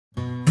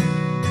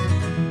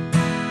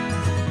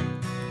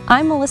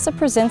I'm Melissa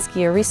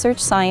Przinski, a research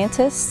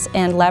scientist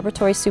and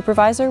laboratory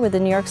supervisor with the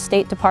New York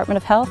State Department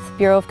of Health,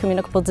 Bureau of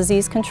Communicable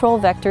Disease Control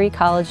Vector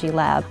Ecology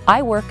Lab.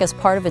 I work as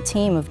part of a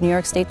team of New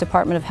York State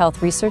Department of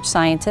Health research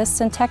scientists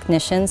and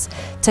technicians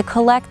to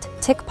collect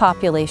tick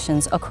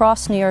populations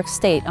across New York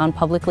State on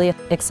publicly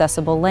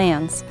accessible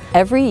lands.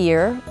 Every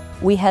year,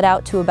 we head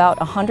out to about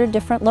 100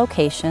 different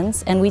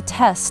locations and we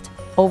test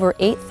over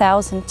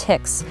 8,000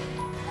 ticks.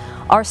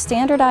 Our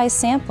standardized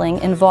sampling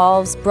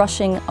involves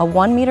brushing a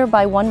 1 meter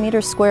by 1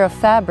 meter square of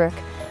fabric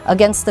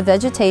against the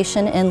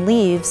vegetation and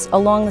leaves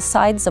along the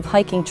sides of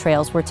hiking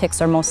trails where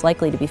ticks are most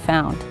likely to be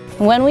found.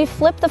 When we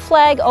flip the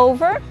flag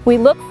over, we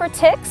look for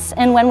ticks,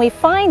 and when we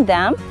find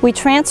them, we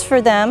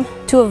transfer them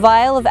to a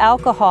vial of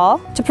alcohol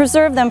to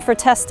preserve them for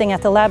testing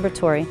at the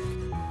laboratory.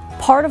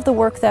 Part of the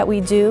work that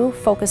we do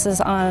focuses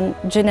on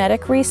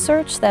genetic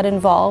research that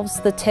involves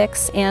the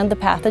ticks and the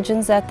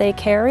pathogens that they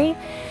carry.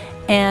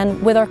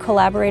 And with our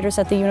collaborators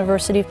at the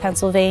University of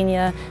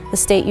Pennsylvania, the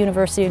State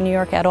University of New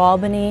York at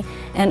Albany,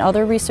 and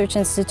other research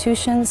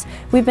institutions,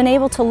 we've been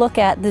able to look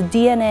at the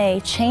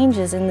DNA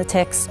changes in the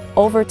ticks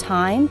over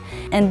time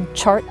and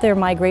chart their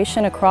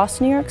migration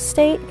across New York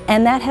State.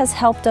 And that has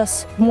helped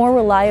us more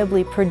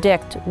reliably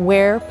predict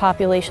where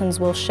populations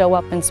will show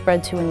up and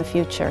spread to in the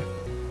future.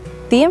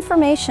 The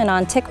information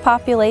on tick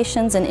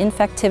populations and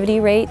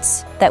infectivity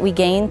rates that we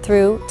gain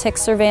through tick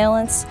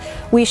surveillance,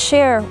 we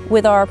share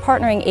with our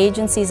partnering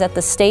agencies at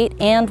the state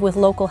and with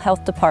local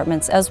health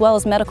departments, as well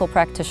as medical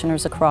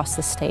practitioners across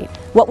the state.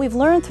 What we've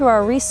learned through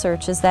our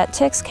research is that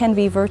ticks can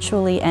be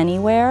virtually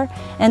anywhere,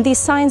 and these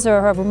signs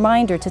are a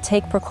reminder to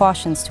take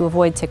precautions to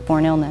avoid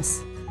tick-borne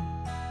illness.